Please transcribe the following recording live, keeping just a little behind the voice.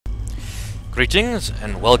Greetings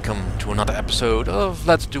and welcome to another episode of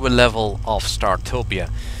Let's Do a Level of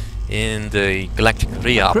Startopia in the Galactic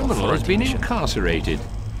Rehab. Criminal has been incarcerated.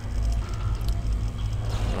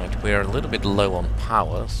 Right, we're a little bit low on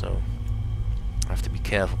power, so I have to be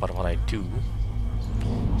careful about what I do.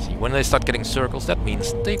 See, when they start getting circles, that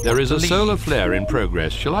means they There is a leave. solar flare in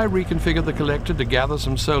progress. Shall I reconfigure the collector to gather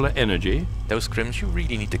some solar energy? Those crims you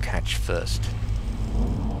really need to catch first.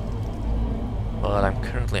 But I'm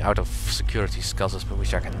currently out of security scuzzers, but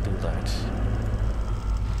wish I can do that.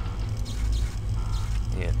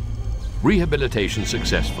 Yeah. Rehabilitation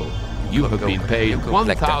successful. You have been paid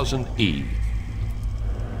 1,000 E.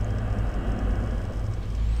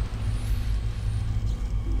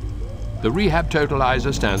 The rehab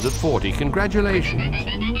totalizer stands at 40. Congratulations.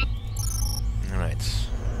 Alright.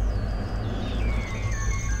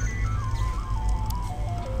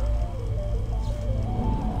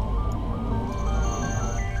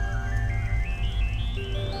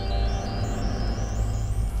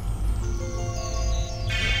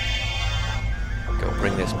 Go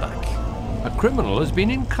bring this back. A criminal has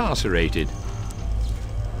been incarcerated.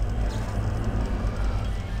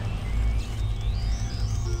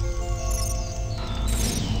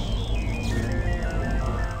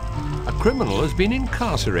 A criminal has been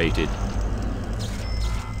incarcerated.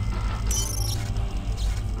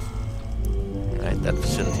 Right, that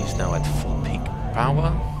facility is now at full peak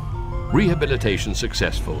power. Rehabilitation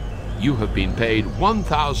successful. You have been paid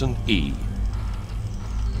 1,000 E.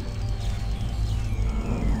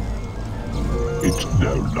 It's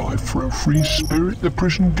no life for a free spirit, the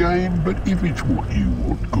prison game, but if it's what you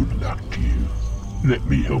want, good luck to you. Let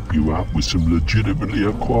me help you out with some legitimately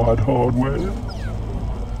acquired hardware.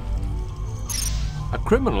 A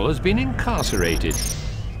criminal has been incarcerated.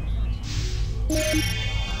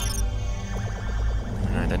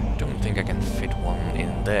 Alright, I don't think I can fit one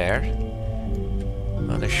in there.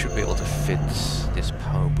 But I should be able to fit this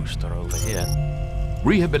power booster over here.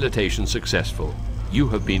 Rehabilitation successful. You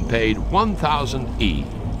have been paid 1,000 E.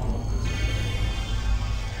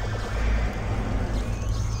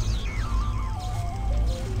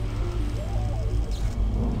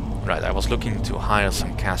 Right, I was looking to hire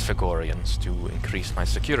some Casfagorians to increase my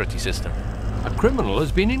security system. A criminal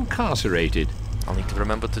has been incarcerated. I'll need to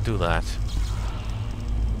remember to do that.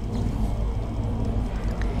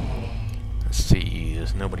 Let's see,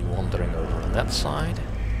 there's nobody wandering over on that side.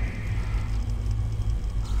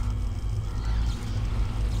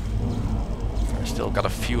 I've still got a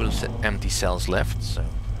few empty cells left, so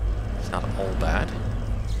it's not all bad.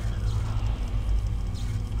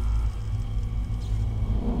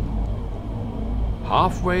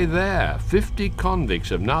 Halfway there, 50 convicts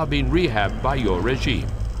have now been rehabbed by your regime.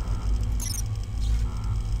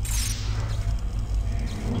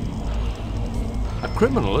 A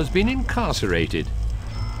criminal has been incarcerated.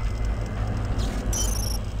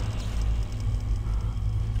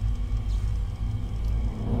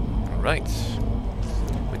 Right.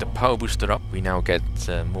 With the power booster up, we now get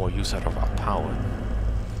more use out of our power.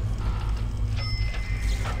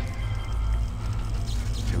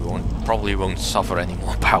 So we probably won't suffer any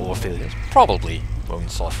more power failures. Probably won't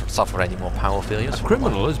suffer any more power failures. A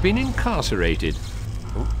criminal has been incarcerated.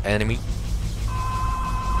 Ooh, enemy.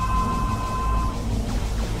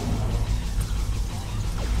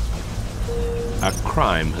 A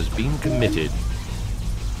crime has been committed.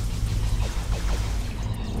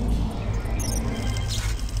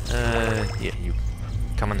 Yeah, you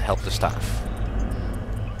come and help the staff.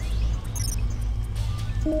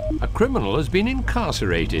 A criminal has been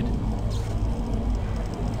incarcerated.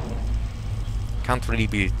 Can't really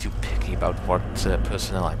be too picky about what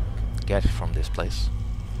personnel I get from this place.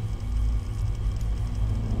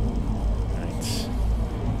 Right.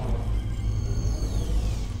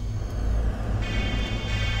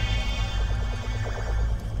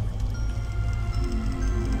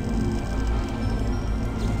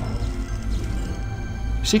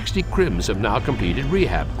 "60 crims have now completed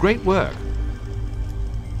rehab. Great work."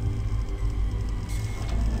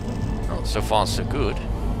 Well, so far so good.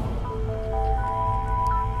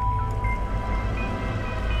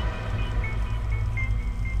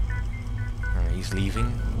 He's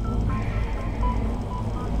leaving.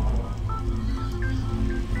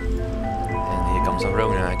 And here comes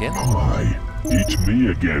Arona again. Hi, it's me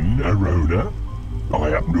again, Arona. I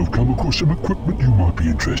happen to have come across some equipment you might be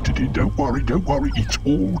interested in. Don't worry, it's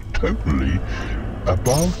all totally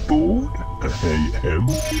above board. Ahem.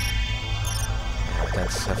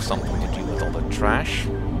 Let's have something to do with all the trash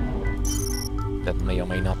that may or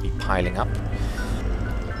may not be piling up.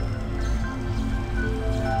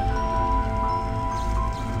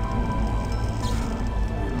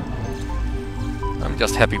 I'm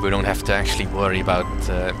just happy we don't have to actually worry about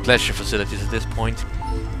pleasure facilities at this point.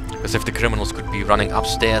 Because if the criminals could be running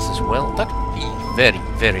upstairs as well, that would be very,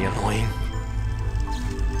 very annoying.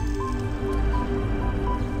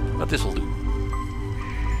 But this will do.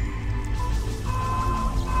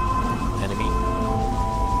 Enemy.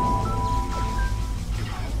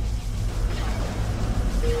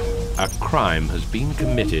 A crime has been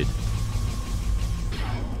committed.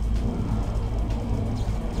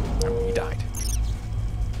 Oh, he died.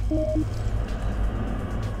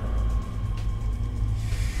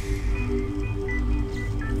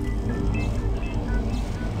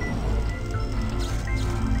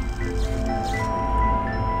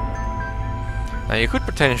 Now you could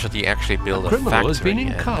potentially actually build a criminal has been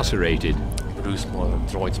factory incarcerated. and produce more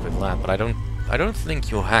droids with that, but I don't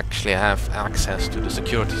think you actually have access to the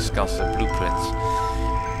security scuzzer blueprints,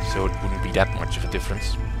 so it wouldn't be that much of a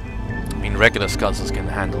difference. I mean, regular scuzzers can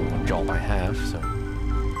handle the job I have, so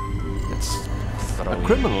let's throw A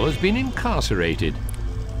criminal has been incarcerated.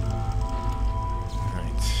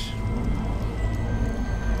 Right.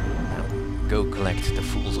 Now go collect the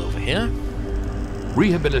fools over here.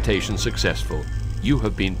 Rehabilitation successful. You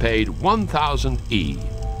have been paid 1,000 E.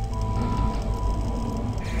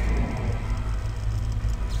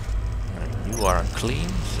 Right, you are unclean,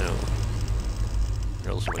 so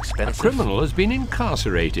you're also A expensive. criminal has been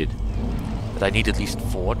incarcerated. But I need at least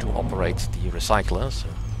 4 to operate the recycler, so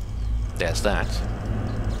there's that.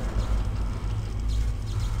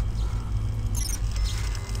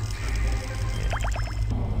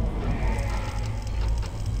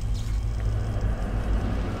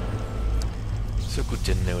 So good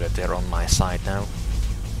to know that they're on my side now.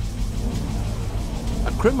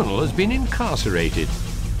 A criminal has been incarcerated.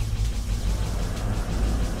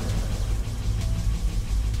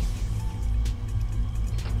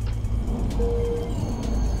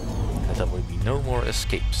 And there will be no more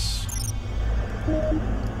escapes.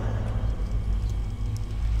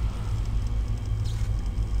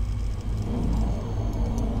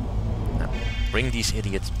 Now, bring these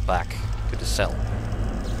idiots back to the cell.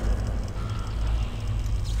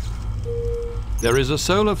 There is a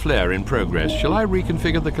solar flare in progress. Shall I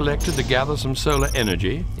reconfigure the collector to gather some solar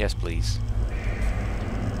energy? Yes, please.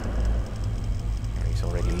 He's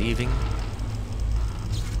already leaving.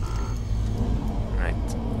 Right.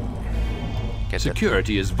 Get that.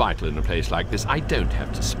 Security is vital in a place like this. I don't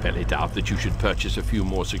have to spell it out that you should purchase a few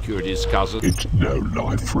more security scuzzers. It's no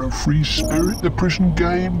life for a free spirit, the prison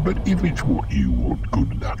game, but if it's what you want,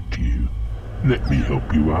 good luck to you. Let me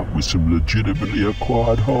help you out with some legitimately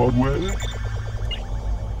acquired hardware.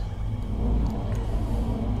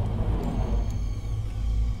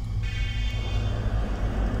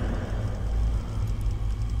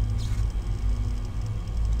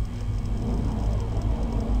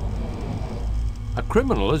 A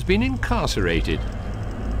criminal has been incarcerated.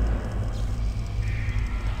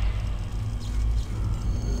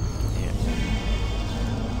 Yeah.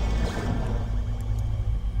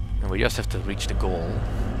 And we just have to reach the goal.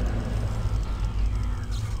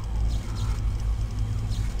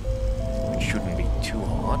 Which shouldn't be too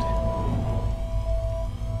hard.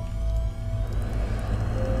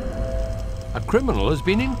 A criminal has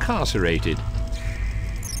been incarcerated.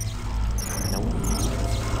 No.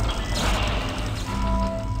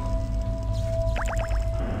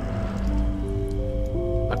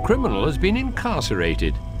 A criminal has been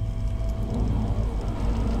incarcerated.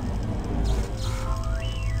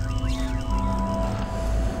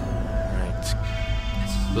 Right.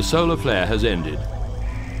 The solar flare has ended.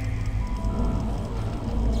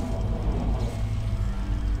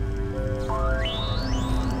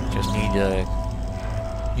 Just need a...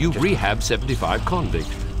 You rehab 75 convict.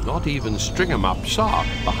 Not even string 'em up Sark,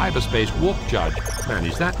 the hyperspace warp judge.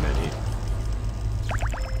 Manage that many.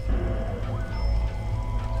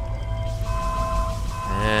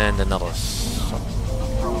 And another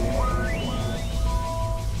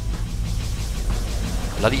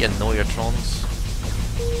bloody annoyatrons.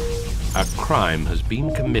 A crime has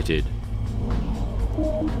been committed.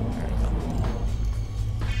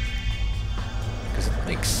 Because it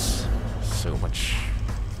makes so much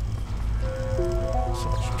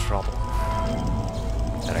trouble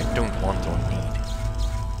that I don't want or need.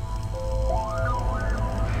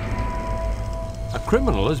 A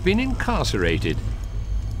criminal has been incarcerated.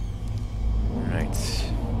 Right.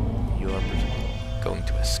 You are going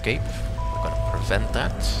to escape. We're going to prevent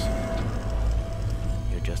that.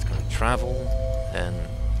 You're just going to travel and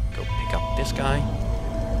go pick up this guy.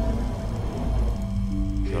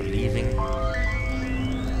 You're leaving.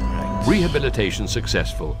 Right. Rehabilitation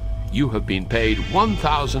successful. You have been paid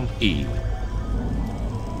 1,000 E.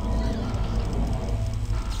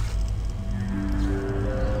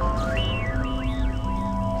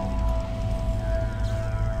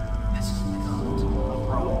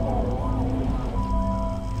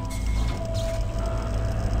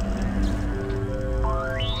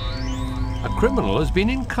 criminal has been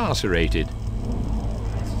incarcerated.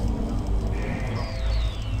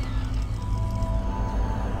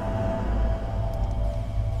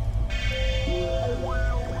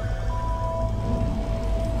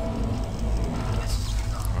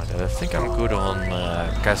 I think I'm good on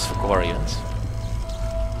gas for Quarians.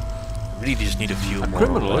 Really just need a few more.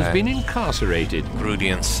 Criminal has been incarcerated. Grudy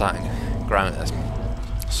and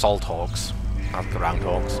Salt-hogs, not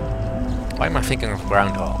groundhogs. Why am I thinking of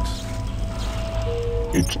groundhogs?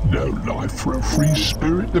 It's no life for a free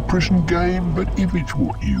spirit, the prison game, but if it's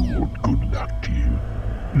what you want, good luck to you.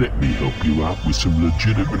 Let me help you out with some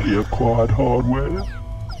legitimately acquired hardware.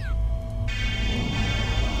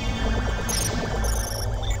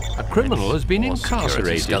 A criminal has been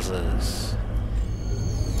incarcerated.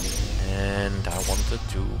 And I wanted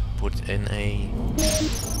to put in a...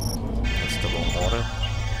 That's the wrong order.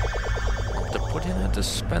 I want to put in a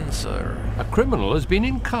dispenser. A criminal has been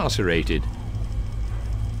incarcerated.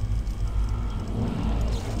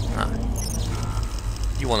 Ah.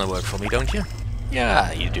 You want to work for me, don't you?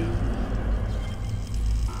 Yeah, you do.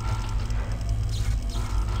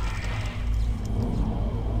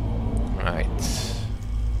 Right.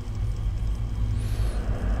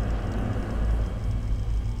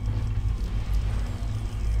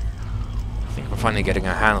 I think we're finally getting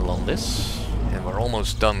a handle on this, and we're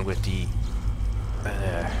almost done with the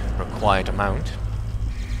required amount.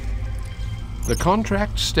 The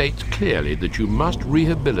contract states clearly that you must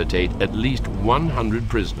rehabilitate at least 100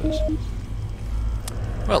 prisoners.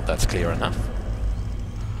 Well, that's clear enough.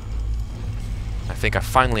 I think I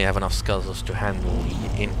finally have enough skulls to handle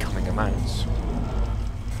the incoming amounts.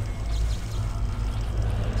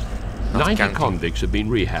 90 convicts have been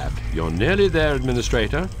rehabbed. You're nearly there,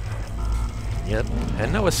 Administrator. Yep,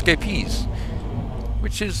 and no escapees,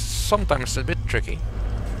 which is sometimes a bit tricky.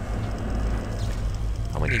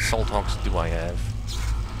 How many Salt-hogs do I have?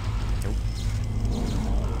 Nope.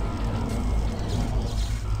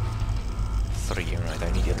 3, right,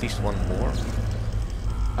 I need at least one more.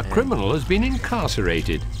 A criminal has been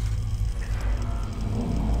incarcerated.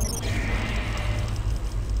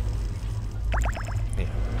 Yeah.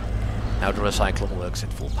 Now the recycler works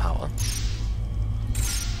at full power.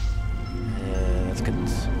 Let's get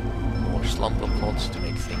more slumber plots to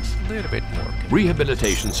make things a little bit more convenient.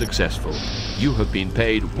 Rehabilitation successful. You have been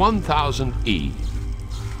paid 1,000 E.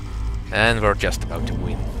 And we're just about to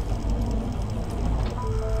win.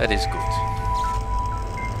 That is good.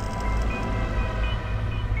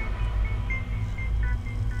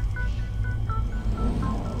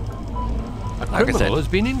 A criminal has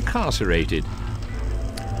been incarcerated.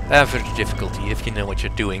 Average difficulty if you know what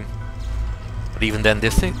you're doing. But even then,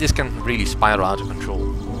 this can really spiral out of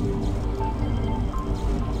control.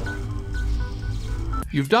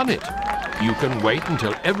 You've done it. You can wait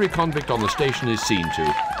until every convict on the station is seen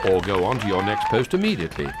to, or go on to your next post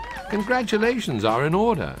immediately. Congratulations are in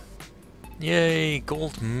order. Yay,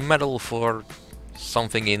 gold medal for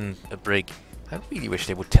something in a break. I really wish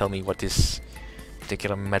they would tell me what this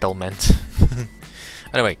particular medal meant.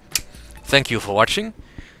 Anyway, thank you for watching,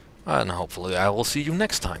 and hopefully I will see you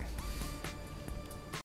next time.